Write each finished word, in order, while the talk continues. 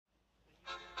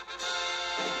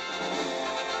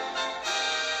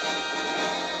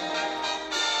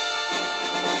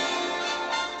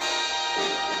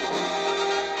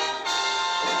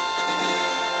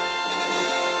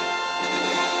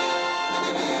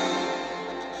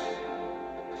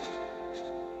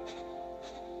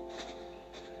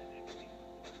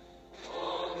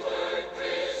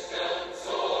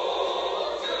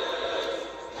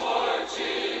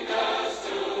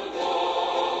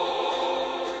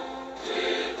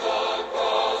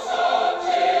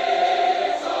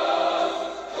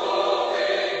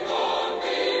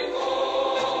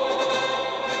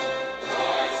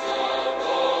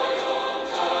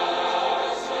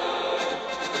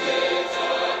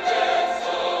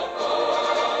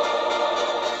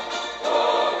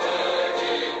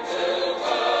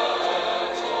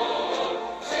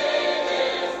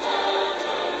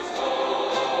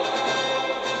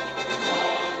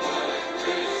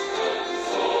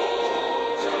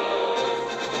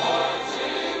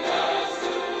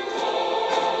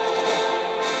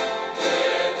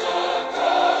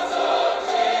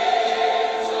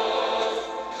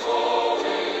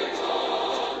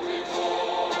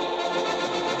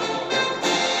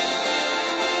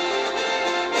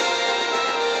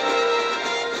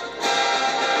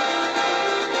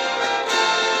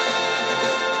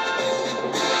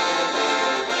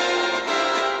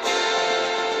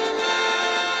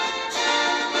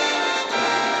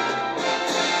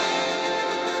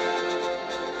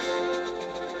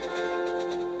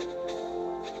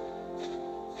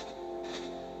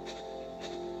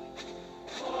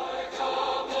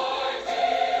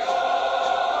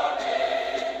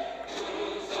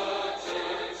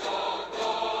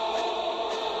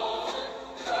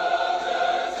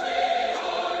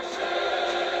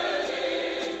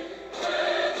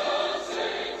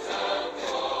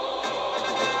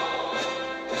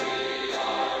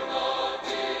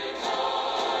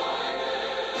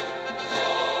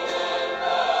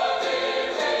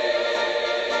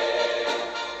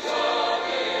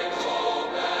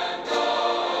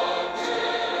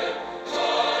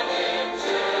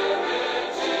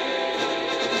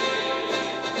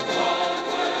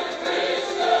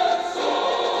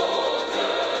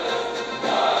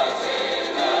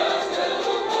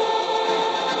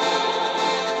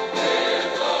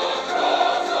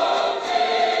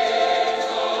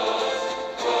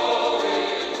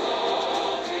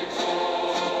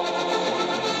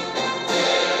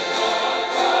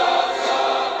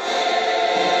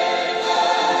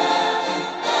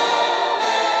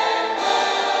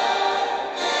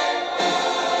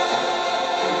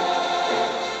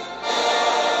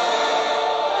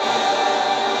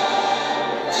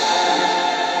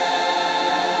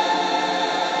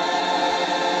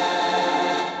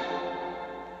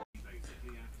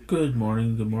Good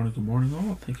morning, good morning, good morning,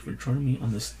 all. Thank you for joining me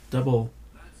on this double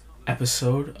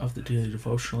episode of the Daily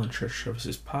Devotional and Church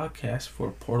Services podcast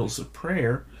for Portals of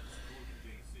Prayer.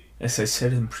 As I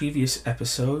said in previous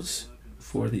episodes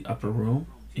for the Upper Room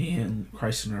and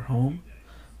Christ in Our Home,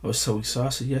 I was so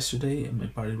exhausted yesterday and my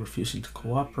body refusing to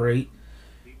cooperate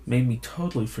made me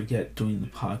totally forget doing the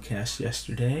podcast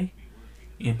yesterday.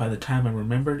 And by the time I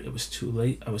remembered, it was too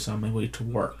late. I was on my way to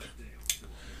work.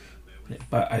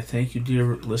 But I thank you,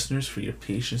 dear listeners, for your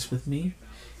patience with me,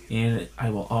 and I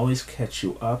will always catch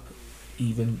you up,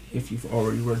 even if you've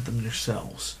already read them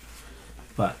yourselves.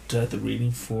 But the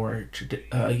reading for today,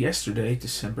 yesterday,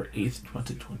 December 8th,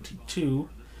 2022,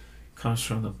 comes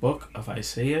from the book of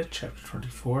Isaiah, chapter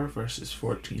 24, verses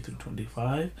 14 through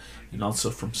 25, and also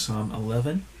from Psalm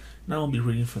 11. And I will be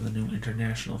reading from the New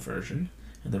International Version,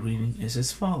 and the reading is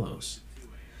as follows.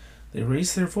 They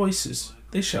raise their voices,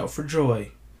 they shout for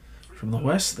joy. From the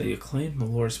west they acclaim the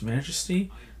Lord's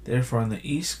majesty. Therefore in the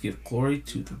east give glory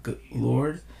to the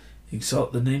Lord.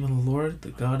 Exalt the name of the Lord, the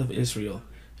God of Israel,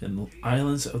 in the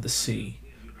islands of the sea.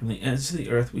 From the ends of the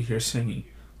earth we hear singing,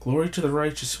 Glory to the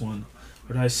righteous one.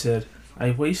 But I said, I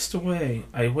waste away,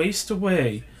 I waste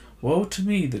away. Woe to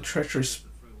me, the treacherous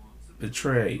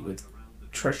betray. With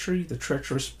treachery the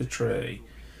treacherous betray.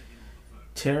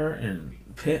 Terror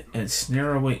and pit and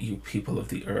snare await you, people of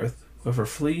the earth. Whoever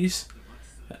flees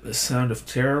at the sound of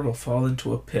terror will fall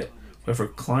into a pit. Whoever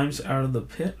climbs out of the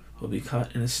pit will be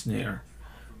caught in a snare.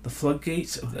 The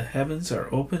floodgates of the heavens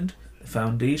are opened. The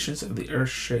foundations of the earth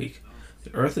shake.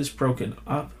 The earth is broken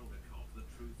up.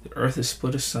 The earth is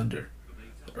split asunder.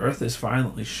 The earth is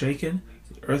violently shaken.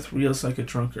 The earth reels like a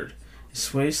drunkard. It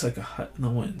sways like a hut in the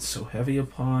wind. So heavy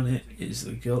upon it is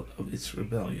the guilt of its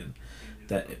rebellion,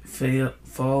 that it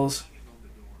falls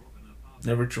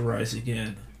never to rise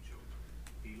again.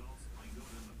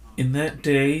 In that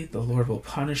day the Lord will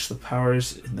punish the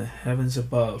powers in the heavens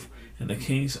above and the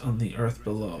kings on the earth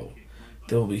below.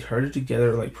 They will be herded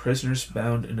together like prisoners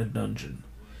bound in a dungeon.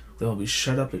 They will be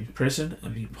shut up in prison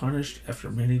and be punished after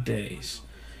many days.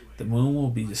 The moon will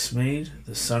be dismayed,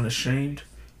 the sun ashamed,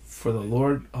 for the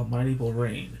Lord Almighty will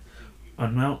reign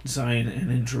on Mount Zion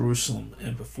and in Jerusalem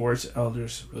and before its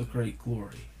elders with great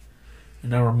glory. And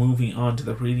now we're moving on to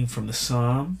the reading from the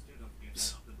Psalms.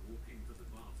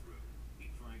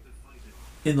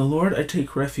 In the Lord I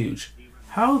take refuge.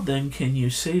 How then can you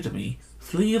say to me,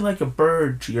 Flee like a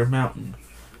bird to your mountain?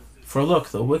 For look,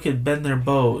 the wicked bend their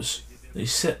bows. They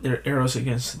set their arrows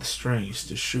against the strings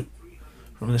to shoot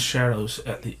from the shadows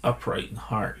at the upright in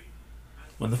heart.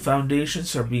 When the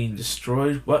foundations are being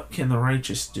destroyed, what can the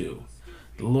righteous do?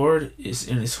 The Lord is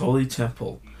in his holy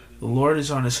temple. The Lord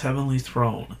is on his heavenly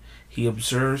throne. He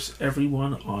observes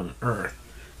everyone on earth.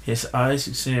 His eyes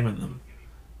examine them.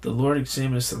 The Lord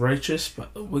examines the righteous,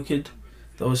 but the wicked,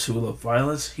 those who love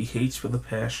violence, he hates with a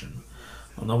passion.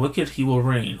 On the wicked he will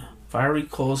rain, fiery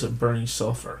coals and burning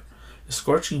sulfur. A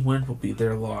scorching wind will be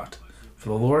their lot. For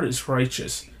the Lord is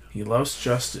righteous, he loves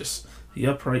justice. The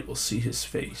upright will see his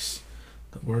face.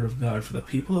 The word of God for the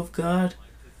people of God.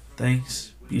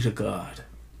 Thanks be to God.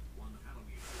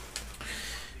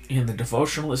 And the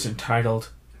devotional is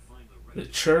entitled,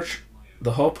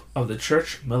 The Hope of the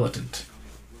Church Militant.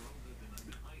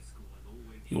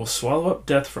 He will swallow up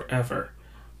death forever.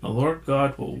 The Lord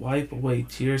God will wipe away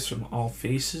tears from all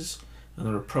faces and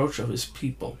the reproach of his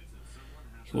people.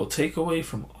 He will take away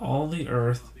from all the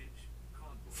earth,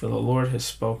 for the Lord has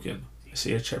spoken.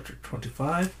 Isaiah chapter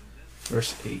 25,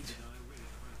 verse 8.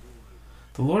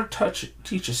 The Lord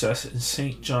teaches us in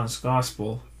St. John's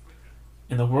Gospel,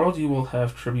 In the world you will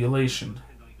have tribulation.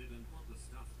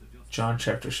 John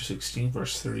chapter 16,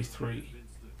 verse 33.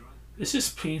 This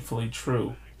is painfully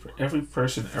true for every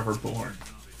person ever born.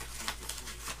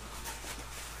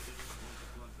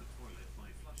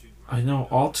 I know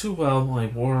all too well my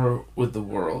war with the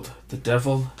world, the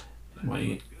devil, and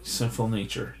my sinful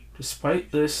nature.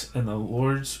 Despite this and the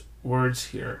Lord's words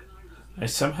here, I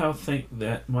somehow think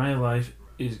that my life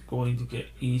is going to get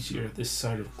easier this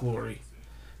side of glory.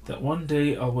 That one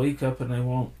day I'll wake up and I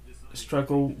won't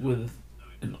struggle with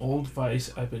an old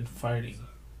vice I've been fighting.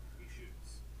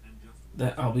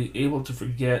 That I'll be able to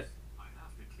forget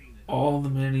all the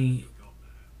many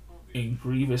and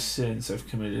grievous sins I've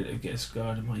committed against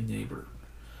God and my neighbor,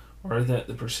 or that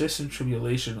the persistent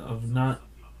tribulation not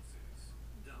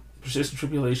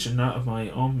of my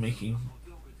own making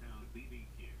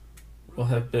will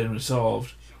have been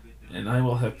resolved, and I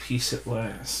will have peace at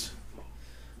last.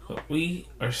 But we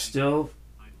are still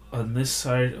on this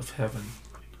side of heaven,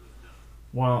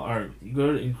 while our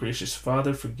good and gracious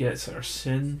Father forgets our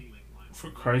sin for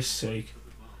Christ's sake.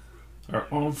 Our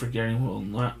own forgetting will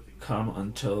not come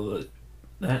until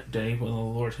that day when the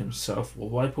Lord himself will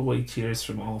wipe away tears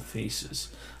from all faces.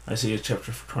 Isaiah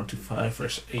chapter 25,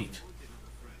 verse 8.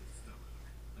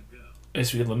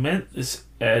 As we lament this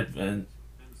Advent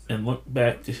and look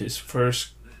back to his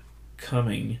first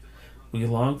coming, we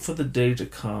long for the day to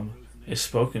come as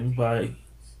spoken by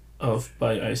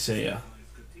Isaiah,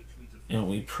 and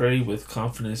we pray with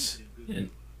confidence in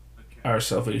our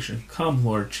salvation. Come,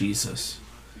 Lord Jesus.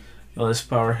 Now let's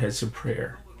bow our heads in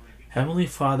prayer. Heavenly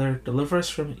Father, deliver us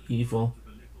from evil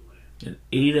and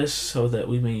aid us so that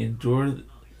we may endure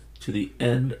to the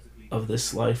end of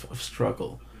this life of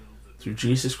struggle. Through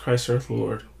Jesus Christ our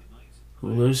Lord, who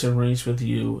lives and reigns with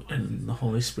you and the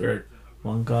Holy Spirit,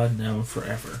 one God, now and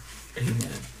forever.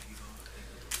 Amen.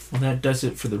 Well, that does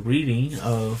it for the reading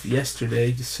of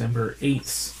yesterday, December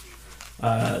 8th,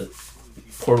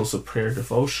 Portals of Prayer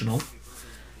devotional.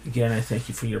 Again, I thank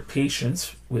you for your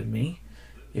patience with me.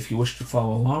 If you wish to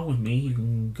follow along with me, you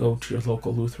can go to your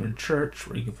local Lutheran church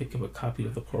where you can pick up a copy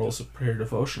of the Portals of Prayer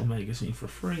devotional magazine for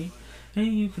free, and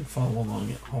you can follow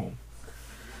along at home.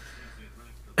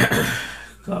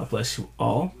 God bless you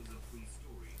all.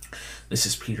 This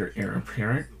is Peter Aaron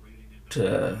Parent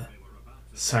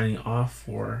signing off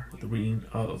for the reading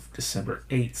of December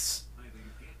 8th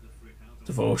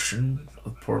devotion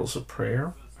of Portals of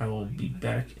Prayer. I will be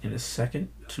back in a second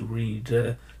to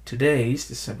read today's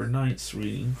December 9th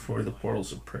reading for the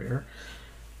Portals of Prayer.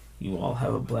 You all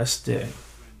have a blessed day.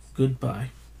 Goodbye.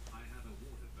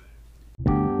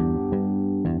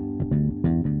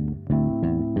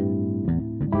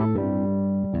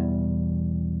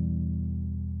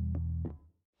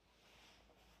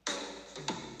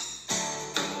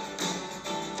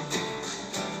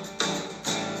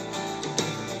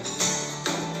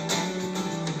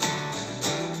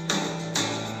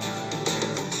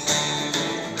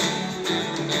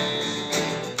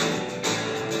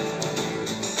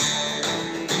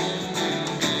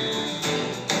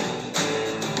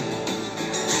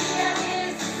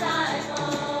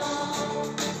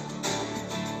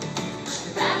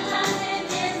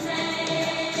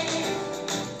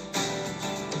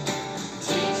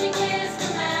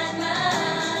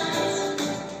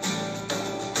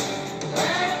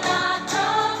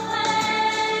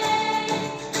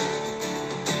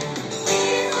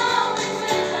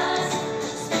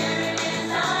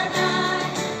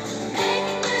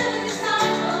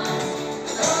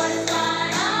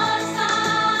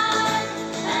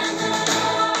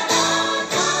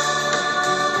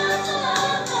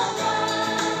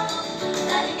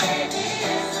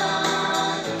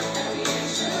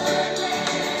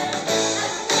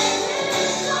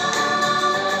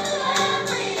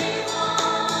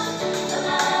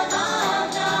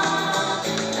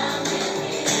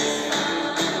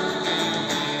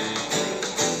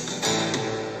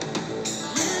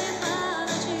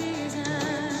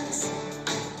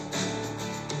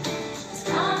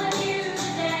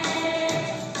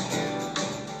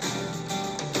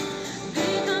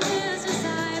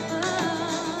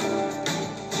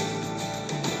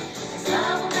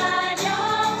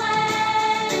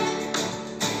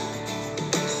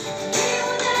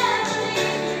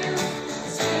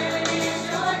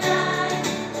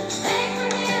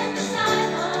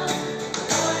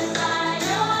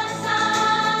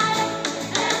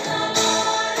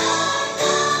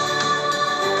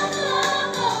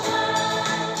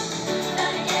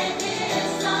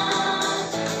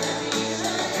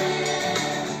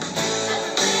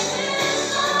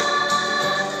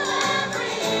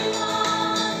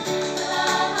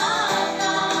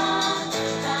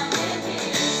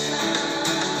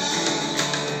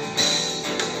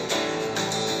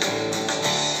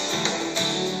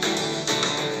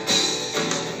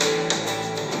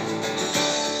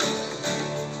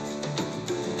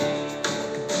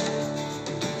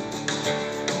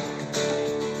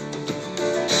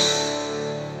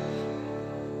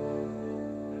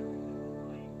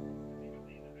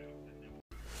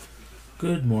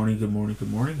 Good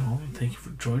morning, all, and thank you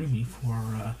for joining me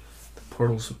for the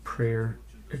Portals of Prayer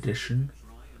edition.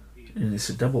 And it's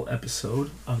a double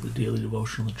episode of the Daily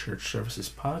Devotional and Church Services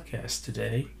podcast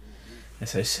today.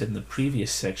 As I said in the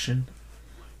previous section,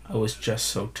 I was just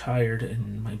so tired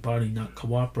and my body not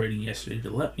cooperating yesterday to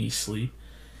let me sleep.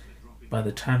 By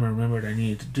the time I remembered I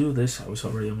needed to do this, I was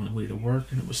already on my way to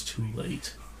work and it was too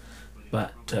late.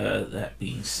 But that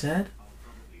being said,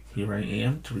 here I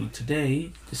am to read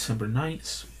today, December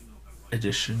 9th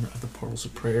edition of the Portals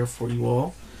of Prayer for you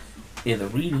all. And the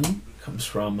reading comes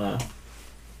from 1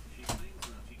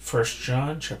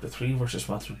 John chapter 3, verses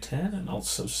 1 through 10, and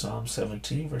also Psalm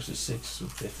 17, verses 6 through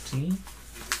 15.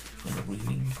 And the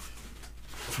reading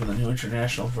from the New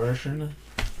International Version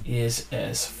is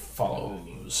as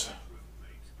follows.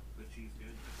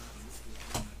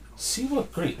 See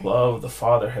what great love the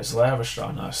Father has lavished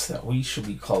on us, that we should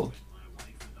be called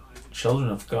children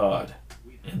of God.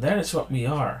 And that is what we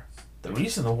are. The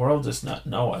reason the world does not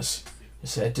know us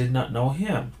is that it did not know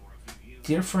Him.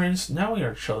 Dear friends, now we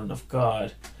are children of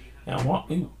God, and what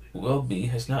we will be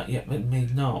has not yet been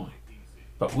made known.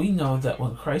 But we know that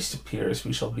when Christ appears,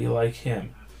 we shall be like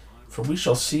Him, for we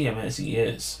shall see Him as He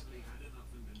is.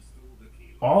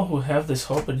 All who have this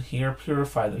hope in Him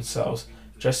purify themselves,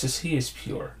 just as He is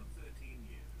pure.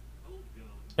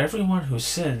 Everyone who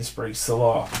sins breaks the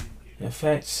law. In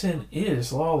fact, sin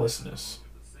is lawlessness.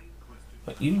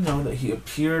 But you know that He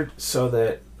appeared so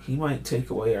that He might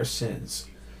take away our sins,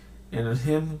 and in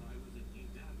Him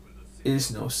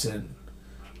is no sin.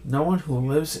 No one who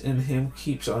lives in Him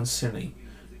keeps on sinning.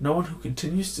 No one who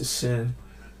continues to sin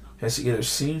has either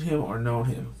seen Him or known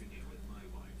Him.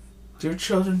 Dear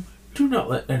children, do not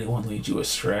let anyone lead you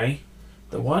astray.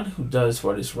 The one who does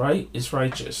what is right is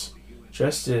righteous,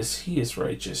 just as He is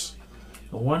righteous.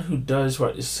 The one who does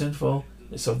what is sinful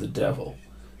is of the devil,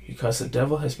 because the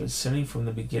devil has been sinning from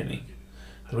the beginning.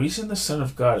 The reason the Son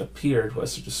of God appeared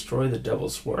was to destroy the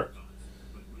devil's work.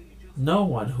 No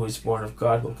one who is born of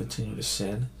God will continue to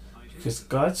sin, because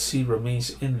God's seed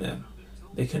remains in them.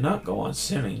 They cannot go on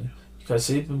sinning, because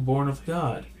they've been born of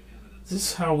God. This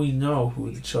is how we know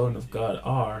who the children of God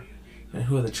are, and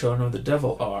who the children of the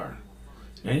devil are.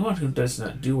 Anyone who does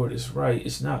not do what is right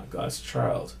is not God's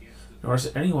child, nor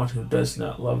is anyone who does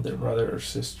not love their brother and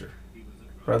sister.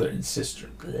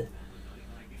 Blech.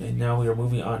 And now we are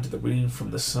moving on to the reading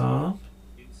from the Psalm.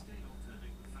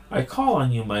 I call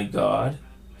on you, my God,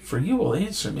 for you will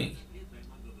answer me.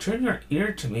 Turn your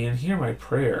ear to me and hear my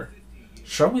prayer.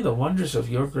 Show me the wonders of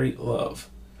your great love,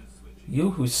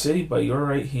 you who save by your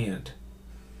right hand,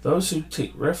 those who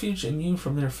take refuge in you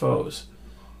from their foes.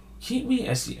 Keep me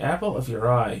as the apple of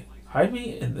your eye. Hide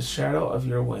me in the shadow of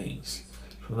your wings,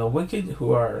 from the wicked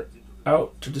who are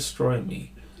out to destroy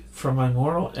me, from my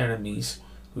mortal enemies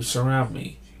who surround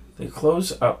me. They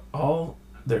close up all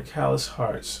their callous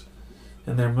hearts,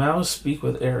 and their mouths speak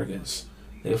with arrogance.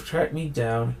 They have tracked me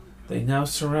down. They now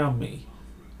surround me,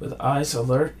 with eyes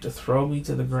alert to throw me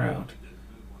to the ground.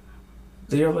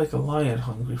 They are like a lion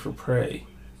hungry for prey,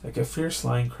 like a fierce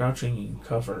lion crouching in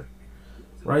cover.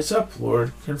 Rise up,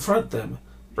 Lord, confront them,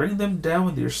 bring them down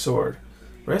with your sword.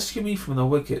 Rescue me from the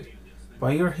wicked.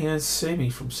 By your hands save me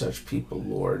from such people,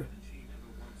 Lord.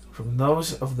 From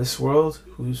those of this world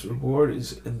whose reward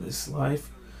is in this life,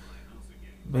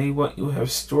 may what you have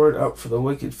stored up for the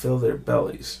wicked fill their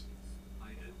bellies.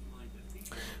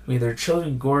 May their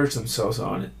children gorge themselves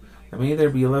on it, and may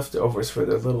there be leftovers for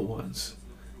their little ones.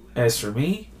 As for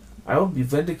me, I will be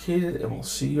vindicated and will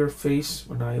see your face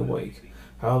when I awake.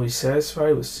 I will be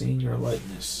satisfied with seeing your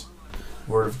likeness.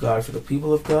 Word of God for the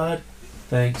people of God.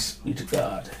 Thanks be to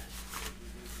God.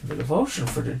 The devotion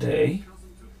for today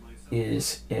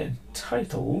is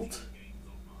entitled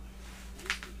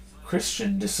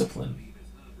Christian Discipline.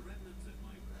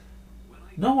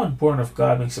 No one born of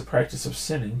God makes a practice of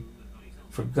sinning,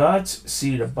 for God's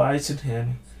seed abides in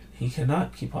him. He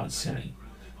cannot keep on sinning,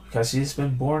 because he has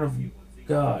been born of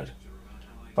God.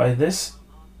 By this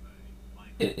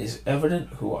it is evident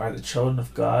who are the children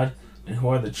of God and who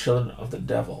are the children of the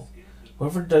devil.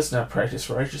 Whoever does not practice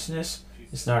righteousness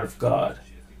is not of God,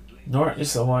 nor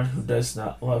is the one who does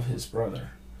not love his brother.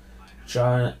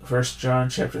 1 John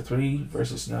chapter 3,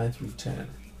 verses 9 through 10.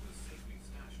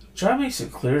 John makes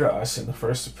it clear to us in his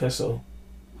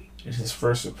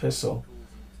first epistle,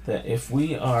 that if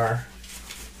we are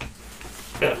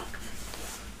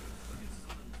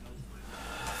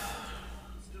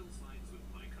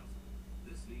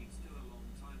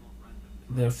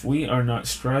not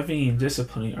striving and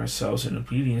disciplining ourselves in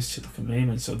obedience to the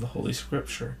commandments of the Holy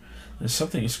Scripture, then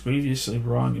something is grievously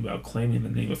wrong about claiming the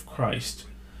name of Christ.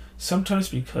 Sometimes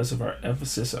because of our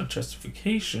emphasis on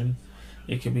justification,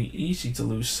 it can be easy to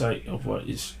lose sight of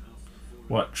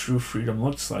what true freedom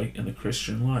looks like in the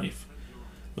Christian life.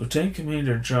 Lieutenant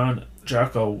Commander Jocko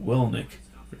Willink,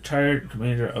 retired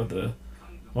commander of the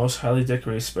most highly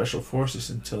decorated Special Forces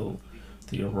until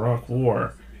the Iraq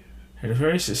War, had a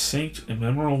very succinct and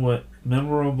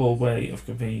memorable way of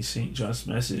conveying St. John's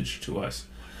message to us.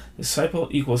 Disciple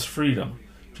equals freedom.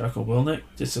 Jocko Willink,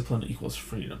 discipline equals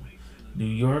freedom. New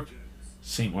York,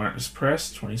 St. Martin's Press,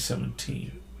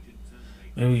 2017.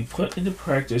 May we put into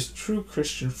practice true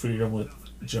Christian freedom with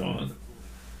John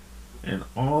and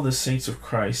all the saints of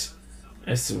Christ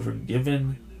as the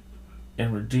forgiven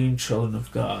and redeemed children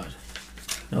of God.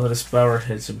 Now let us bow our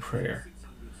heads in prayer.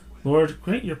 Lord,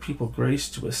 grant your people grace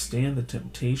to withstand the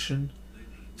temptation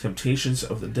temptations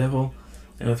of the devil,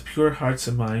 and with pure hearts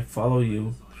and mind follow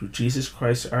you through Jesus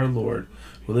Christ our Lord,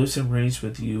 who lives and reigns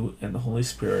with you and the Holy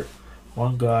Spirit,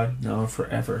 one God, now and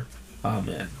forever.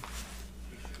 Amen.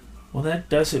 Well, that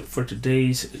does it for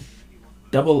today's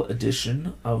double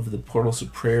edition of the Portals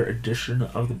of Prayer edition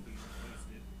of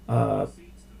the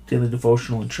Daily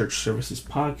Devotional and Church Services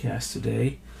podcast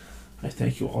today. I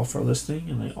thank you all for listening,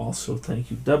 and I also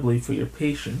thank you doubly for your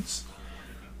patience.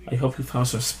 I hope you found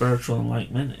some spiritual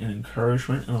enlightenment and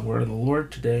encouragement in the Word of the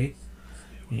Lord today.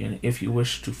 And if you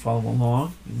wish to follow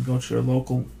along, you can go to your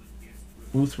local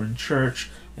Lutheran church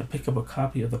and pick up a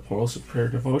copy of the Portals of Prayer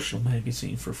devotional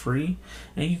magazine for free,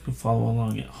 and you can follow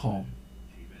along at home.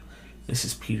 This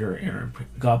is Peter Aaron.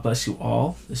 God bless you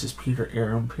all. This is Peter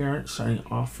Aaron Parent signing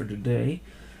off for today,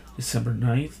 December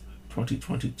 9th,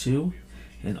 2022,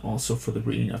 and also for the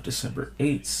reading of December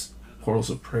 8th's Portals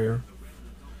of Prayer.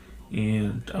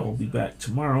 And I will be back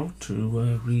tomorrow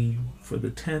to read for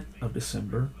the 10th of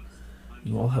December.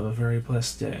 You all have a very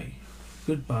blessed day.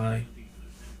 Goodbye.